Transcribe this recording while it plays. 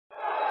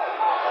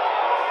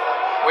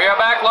We are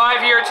back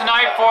live here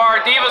tonight for our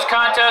Divas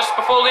contest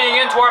before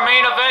leading into our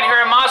main event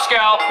here in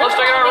Moscow. Let's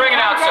look at our ring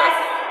announcer.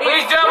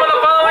 Ladies and gentlemen,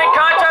 the following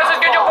contest is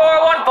scheduled for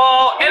one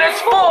fall, and it's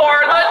for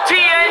the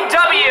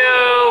TNW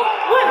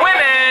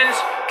Women's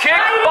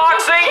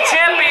Kickboxing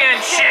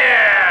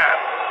Championship.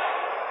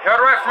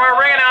 Heard right from our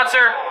ring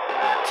announcer.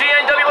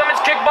 TNW Women's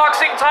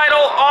Kickboxing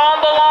title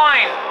on the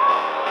line.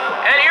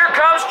 And here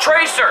comes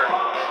Tracer.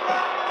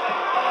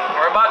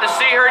 We're about to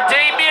see her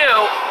debut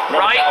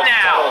right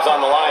now. On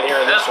the line here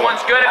in this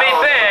one's going to be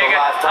big,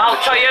 I'll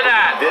tell you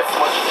that. This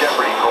much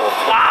Jeopardy gold.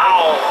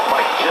 Wow!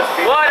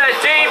 What a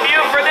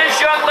debut for this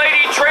young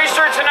lady,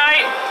 Tracer,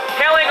 tonight,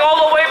 hailing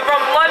all the way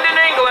from London,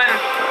 England.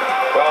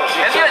 Well,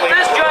 and yet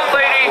this young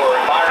lady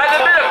has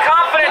a bit of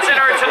confidence in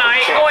her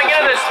tonight going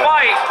into this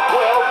fight.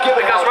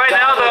 Because right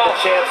now, though,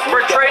 for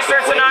Tracer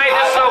tonight,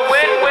 this is a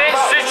win-win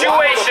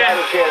situation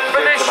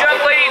for this young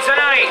lady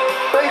tonight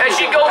as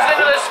she goes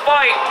into this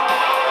fight.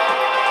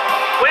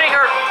 Winning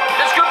her,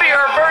 this could be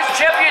her first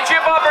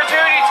championship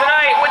opportunity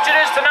tonight, which it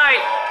is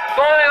tonight,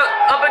 going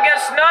up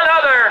against none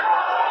other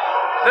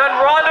than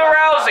Ronda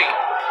Rousey,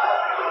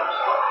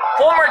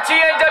 former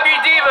TNW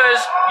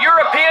Divas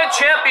European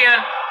Champion,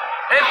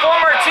 and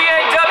former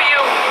TNW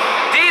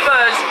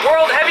Divas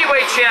World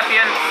Heavyweight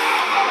Champion.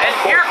 And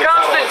here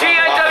comes the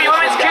TNW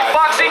Women's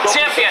Kickboxing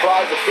Champion.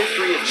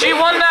 She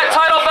won that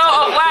title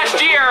belt of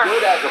last year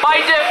by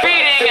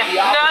defeating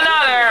none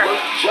other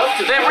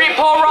than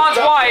Repo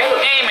Ron's wife,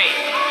 Amy.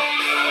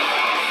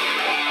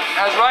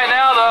 As right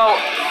now, though,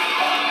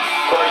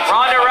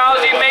 Ronda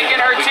Rousey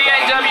making her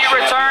TNW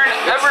return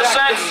ever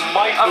since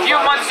a few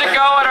months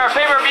ago at our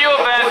pay-per-view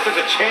event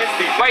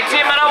by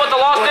teaming up with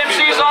the Lost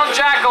MCs on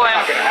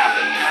Jacqueline.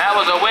 That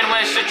was a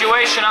win-win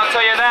situation, I'll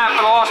tell you that,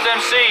 for the Lost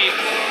MC.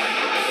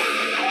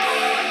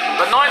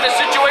 But knowing the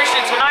situation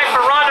tonight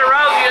for Ronda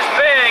Rousey is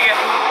big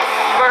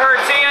for her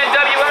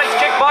TNW Women's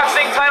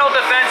Kickboxing title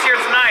defense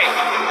here tonight.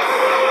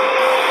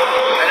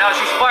 And now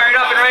she's fired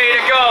up and ready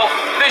to go.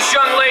 This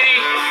young lady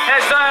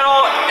has done it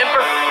all in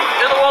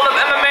the world of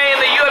MMA and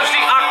the UFC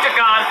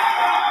Octagon.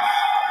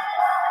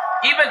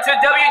 Even to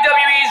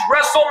WWE's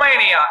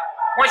WrestleMania,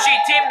 when she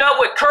teamed up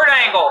with Kurt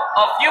Angle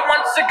a few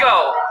months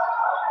ago.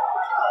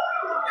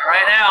 And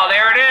right now,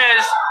 there it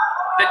is.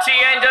 The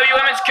TNW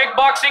Women's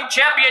Kickboxing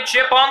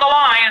Championship on the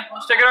line.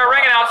 Let's take it our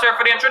ring announcer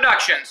for the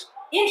introductions.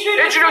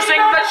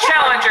 Introducing the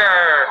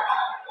challenger.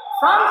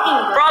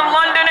 From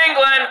London,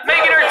 England,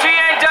 making her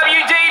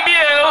TNW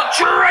debut,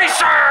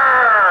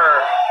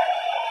 Tracer.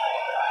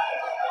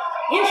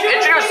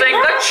 Introducing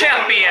the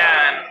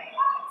champion.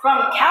 From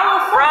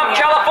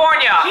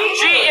California,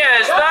 she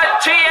is the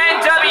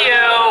TNW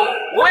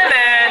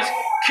Women's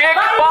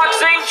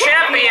Kickboxing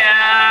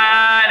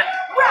Champion,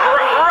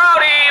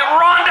 Rowdy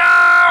Ronda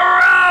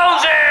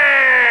Rousey.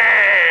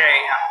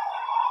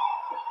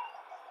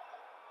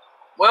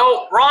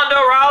 Well, Ronda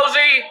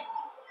Rousey,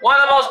 one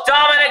of the most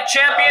dominant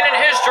champions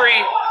in history,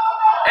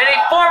 and a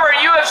former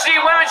UFC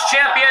Women's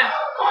Champion.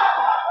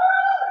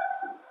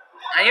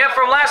 And yet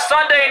from last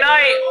Sunday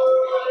night,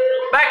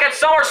 back at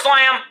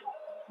SummerSlam,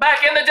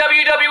 back in the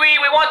WWE,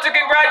 we want to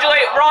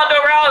congratulate Ronda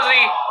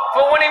Rousey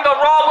for winning the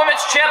Raw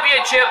Women's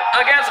Championship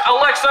against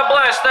Alexa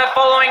Bliss that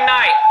following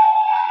night.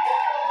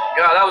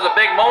 God, that was a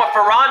big moment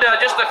for Ronda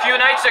just a few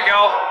nights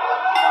ago.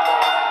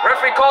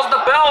 Referee calls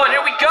the bell, and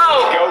here we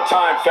go. Go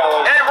time,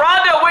 fellas. And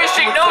Ronda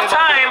wasting no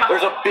time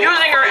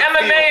using her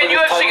MMA and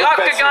UFC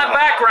Octagon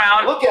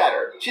background. Look at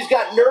her. She's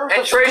got nerves.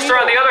 And Tracer,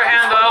 on the other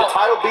hand, though,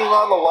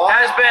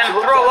 has been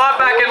through a lot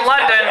back in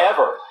London.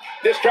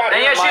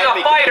 And yet she's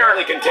a fighter.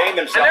 And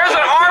there's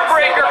an arm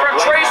breaker from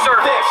Tracer.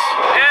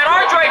 And an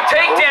arm drag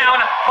takedown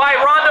by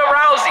Ronda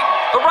Rousey.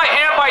 The right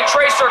hand by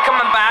Tracer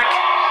coming back.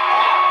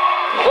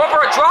 Going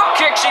for a drop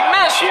kick, she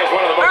missed.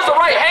 There's the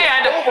right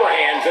hand.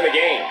 Overhands in the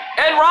game.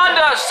 And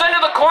Ronda sent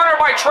to the corner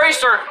by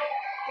Tracer.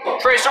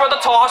 Tracer with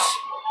a toss.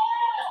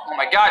 Oh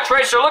my God,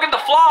 Tracer, look at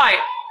the fly.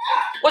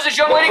 What's this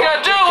young lady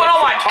gonna do? And oh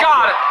my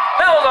God,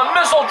 that was a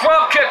missile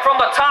drop kick from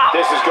the top.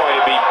 This is going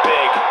to be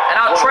big. And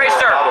now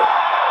Tracer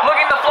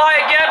looking to fly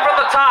again from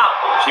the top.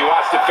 She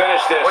wants to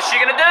finish this. What's she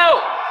gonna do?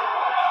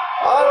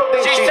 I don't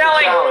think she's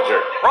telling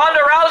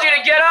Ronda Rousey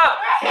to get up.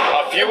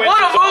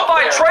 What a move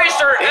by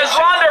Tracer as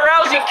Ronda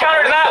Rousey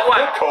countered that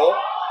one.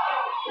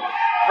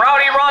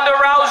 Rowdy Ronda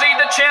Rousey,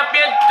 the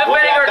champion,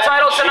 defending her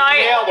title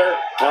tonight.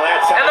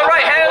 And the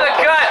right hand of the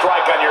gut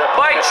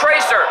by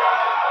Tracer.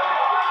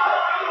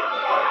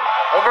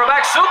 Over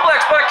back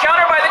suplex, but a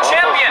counter by the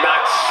champion.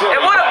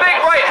 And what a big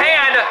right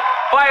hand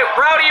by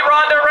Rowdy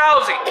Ronda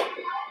Rousey.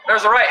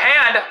 There's a right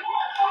hand.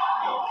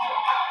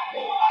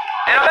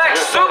 And a back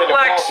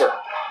suplex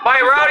by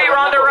Rowdy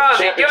Ronda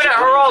Rousey, giving it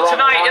her all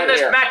tonight in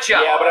this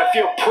matchup. Yeah, but I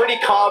feel pretty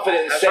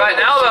confident in saying right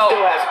now, though. She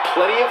still has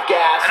plenty of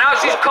gas. And now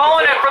she's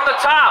calling it from the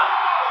top.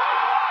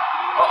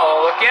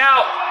 Uh-oh, look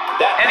out.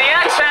 And the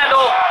axe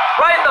handle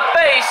right in the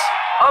face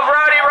of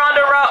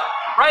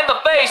right in the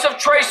face of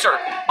Tracer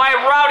by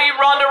Rowdy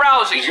Ronda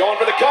Rousey. He's going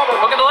for the cover.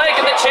 Look at the leg.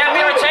 Can the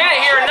champion retain it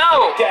here?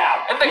 No.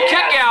 And the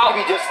kick out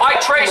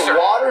by Tracer. The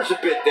water's a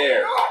bit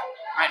there.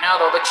 Right now,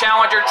 though, the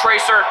challenger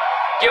Tracer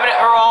giving it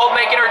her all,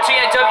 making her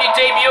TNW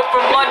debut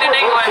from London,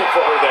 England.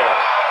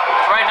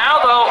 Right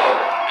now, though,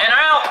 and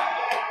now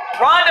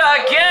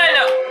Ronda again,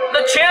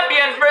 the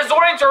champion,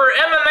 resorting to her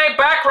MMA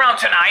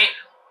background tonight.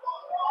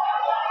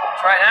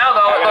 Right now,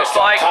 though, it looks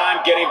like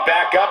time getting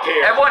back up here.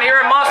 Everyone here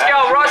in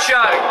Moscow,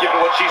 Russia, given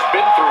what she's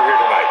been through here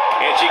tonight,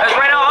 and she is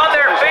right now on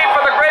their feet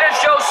for the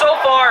greatest show so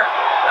far,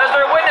 as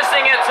they're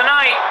witnessing it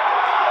tonight.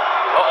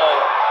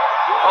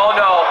 Oh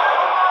no!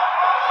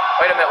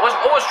 Wait a minute.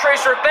 What was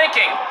Tracer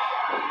thinking?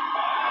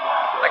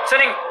 Like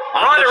sending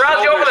Ronda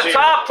Rousey over the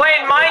top,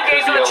 playing mind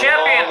games with the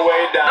champion.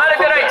 Not a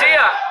good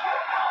idea.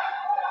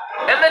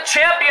 And the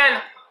champion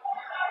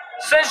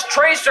sends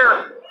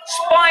Tracer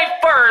spine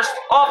first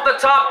off the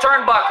top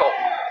turnbuckle.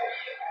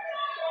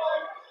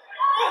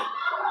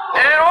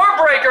 And an arm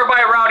breaker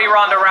by Rowdy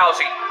Ronda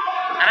Rousey.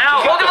 And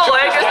now look at the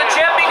leg. Is the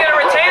champion going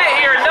to retain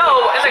it here?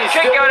 No. And the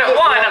kick out at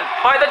one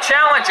by the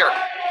challenger.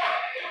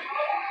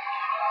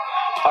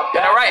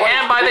 And a right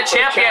hand by the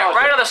champion,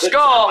 right on the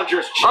skull of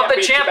the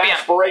champion.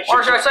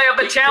 Or should I say of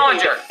the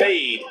challenger.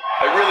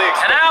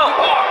 And now,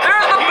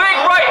 there's the big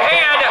right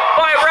hand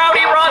by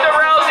Rowdy Ronda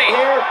Rousey.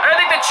 And I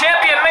think the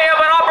champion may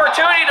have an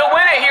opportunity to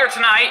win it here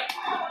tonight.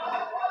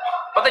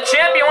 But the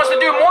champion wants to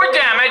do more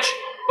damage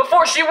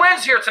before she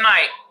wins here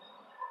tonight.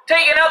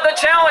 Taking out the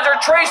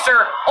challenger,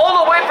 Tracer,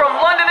 all the way from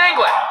London,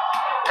 England.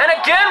 And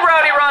again,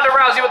 Rowdy Ronda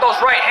Rousey with those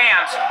right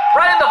hands,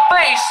 right in the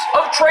face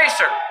of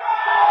Tracer.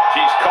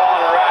 She's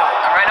calling her out.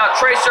 And right now,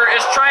 Tracer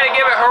is trying to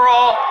give it her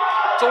all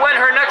to win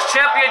her next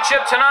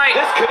championship tonight.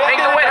 And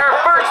to win her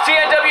first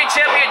TNW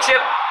championship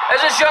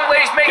as this young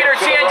lady's making her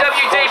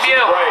TNW debut.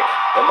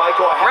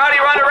 Rowdy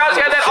Ronda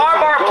Rousey had that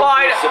armbar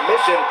applied,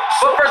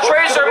 but for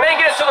Tracer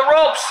making it to the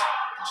ropes.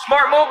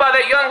 Smart move by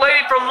that young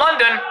lady from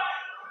London.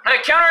 And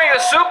countering a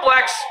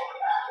suplex.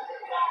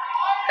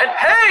 And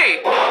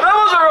hey, that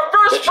was a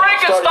reverse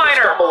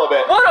Frankensteiner.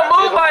 What a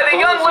move by the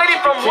young lady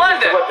from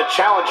London. And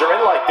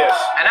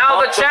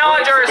now the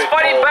challenger is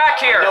fighting back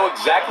here.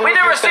 We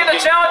never seen the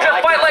challenger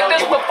fight like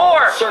this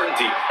before.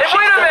 And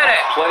wait a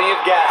minute.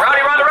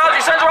 Rowdy Ronda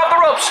Rousey sends her off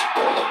the ropes.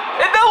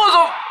 And that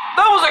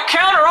was a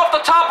counter off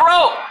the top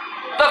rope.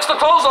 Ducks the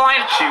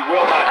clothesline.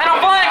 And a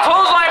flying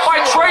clothesline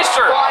by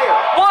Tracer.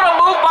 What a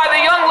move by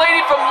the young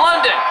lady from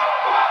London.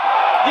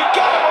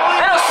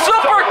 And a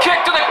super kick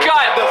to the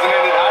gut.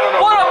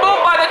 What a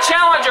move by the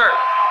challenger.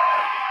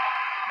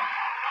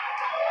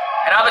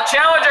 And now the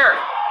challenger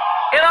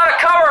in on a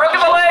cover. Hook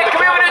of the leg.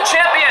 Come here, we new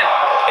champion.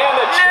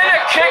 And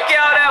a kick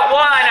out at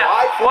one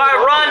by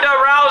Ronda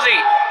Rousey.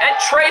 And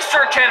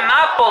Tracer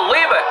cannot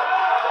believe it.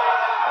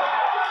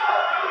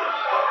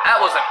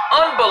 That was an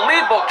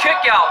unbelievable kick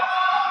out.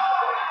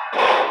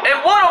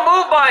 And what a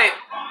move by, it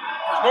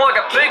was more like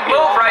a big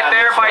move right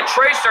there by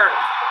Tracer.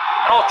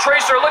 And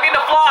Tracer looking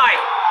to fly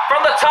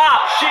from the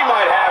top. She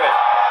might have it.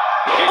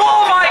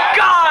 Oh my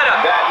God!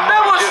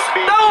 That was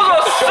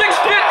a 650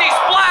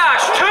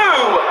 splash too.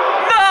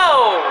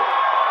 No!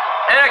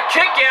 And a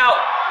kick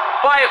out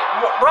by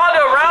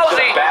Ronda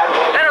Rousey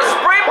and a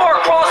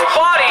springboard cross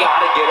body.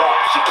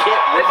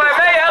 If I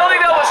may, I don't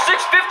think that was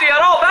 650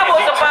 at all. That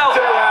was about,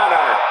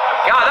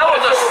 God, that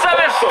was a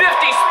 750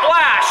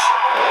 splash.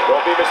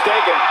 Don't be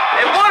mistaken.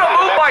 And what a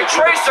move by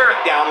Tracer,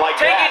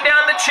 taking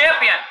down the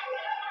champion.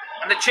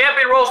 And the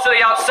champion rolls to the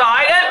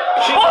outside, and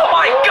oh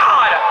my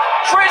God!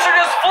 Tracer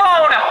just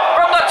flown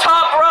from the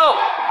top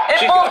rope.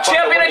 And both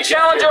champion and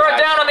challenger are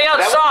down on the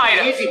outside.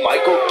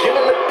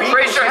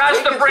 Tracer has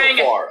to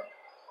bring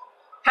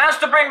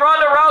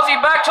Ronda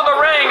Rousey back to the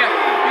ring.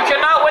 You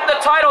cannot win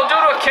the title due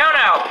to a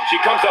countout. She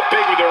comes up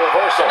big with a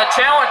reversal.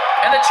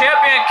 And the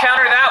champion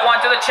countered that one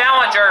to the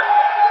challenger.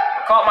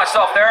 Caught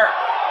myself there.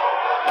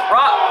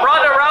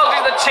 Ronda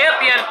Rousey's the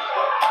champion,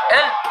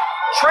 and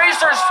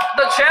Tracer's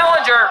the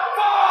challenger.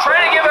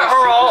 Trying to give it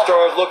her all to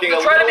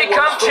try to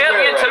become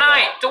champion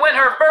tonight to win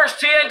her first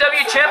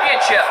TNW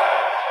championship.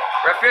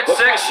 Referee at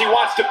 6.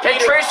 And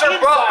Tracer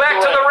brought back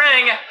to the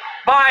ring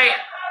by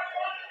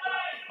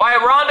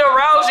Ronda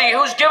Rousey,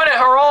 who's giving it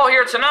her all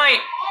here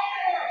tonight.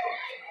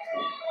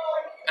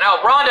 And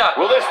now Ronda,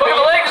 look at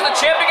the legs. The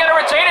champion going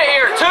to retain it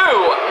here. 2.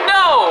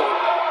 No.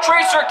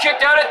 Tracer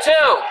kicked out at 2.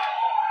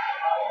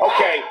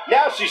 Okay,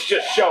 now she's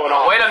just showing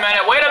off. Wait a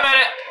minute.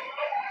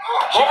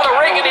 Over the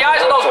ring in the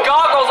eyes of those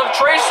goggles of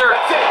Tracer.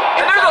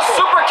 And there's a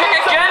super kick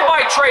again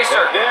by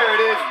Tracer. There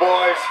it is,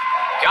 boys.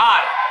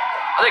 God,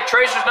 I think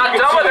Tracer's not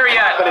done with her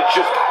yet.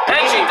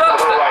 And she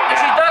ducked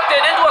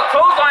it into a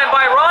clothesline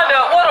by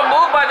Ronda. What a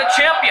move by the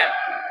champion.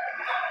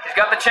 She's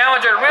got the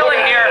challenger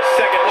reeling here.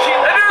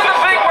 And there's the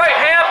big right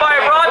hand by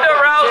Ronda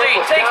Rousey.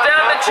 Takes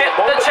down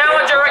the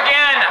challenger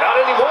again. Not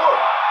anymore.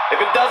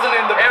 If it doesn't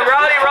end the and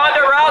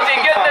Ronda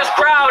Rousey getting this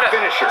crowd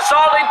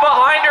solidly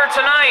behind her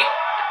tonight.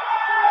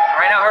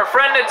 Right now, her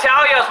friend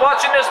Natalia is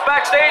watching this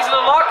backstage in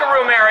the locker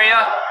room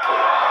area.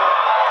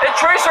 And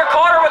Tracer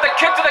caught her with a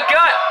kick to the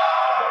gut.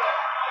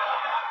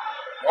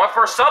 Went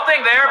for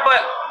something there, but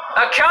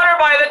a counter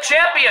by the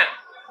champion.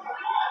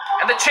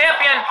 And the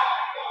champion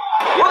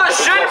with a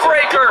shin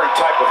breaker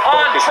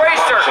on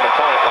Tracer.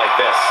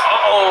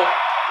 Uh-oh.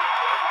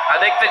 I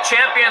think the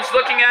champion's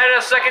looking at it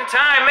a second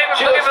time. Maybe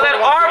She looking for that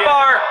looks like arm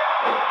bar.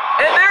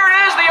 And there it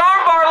is, the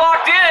arm bar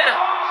locked in.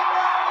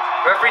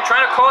 Referee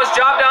trying to call his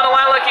job down the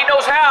line like he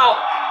knows how.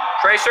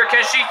 Tracer,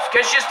 can she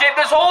just get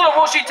this hold or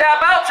will she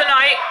tap out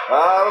tonight?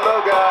 I don't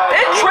know, guys.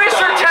 And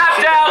Tracer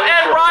tapped out,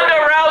 and Ronda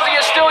Rousey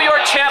is still your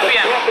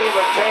champion.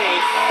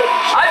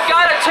 I've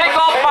got to take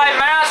off my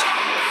mask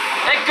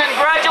and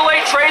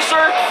congratulate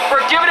Tracer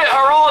for giving it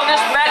her all in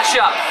this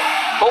matchup.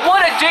 But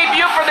what a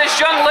debut for this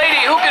young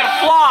lady who can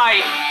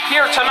fly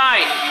here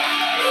tonight.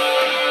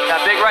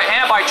 That big right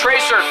hand by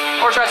Tracer,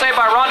 or should I say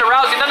by Ronda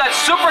Rousey. Then that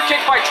super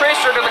kick by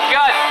Tracer to the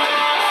gut.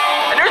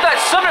 And there's that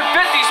 750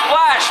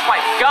 splash.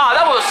 My God,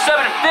 that was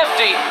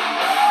 750.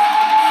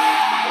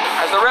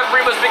 As the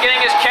referee was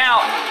beginning his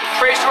count,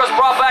 Tracer was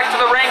brought back to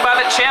the ring by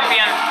the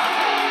champion.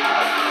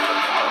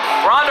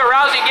 Ronda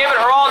Rousey gave it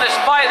her all in this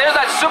fight. There's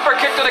that super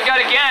kick to the gut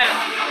again.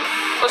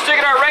 Let's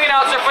take it to our ring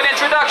announcer for the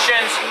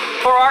introductions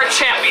for our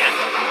champion.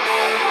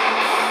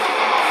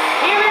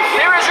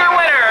 Here is your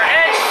winner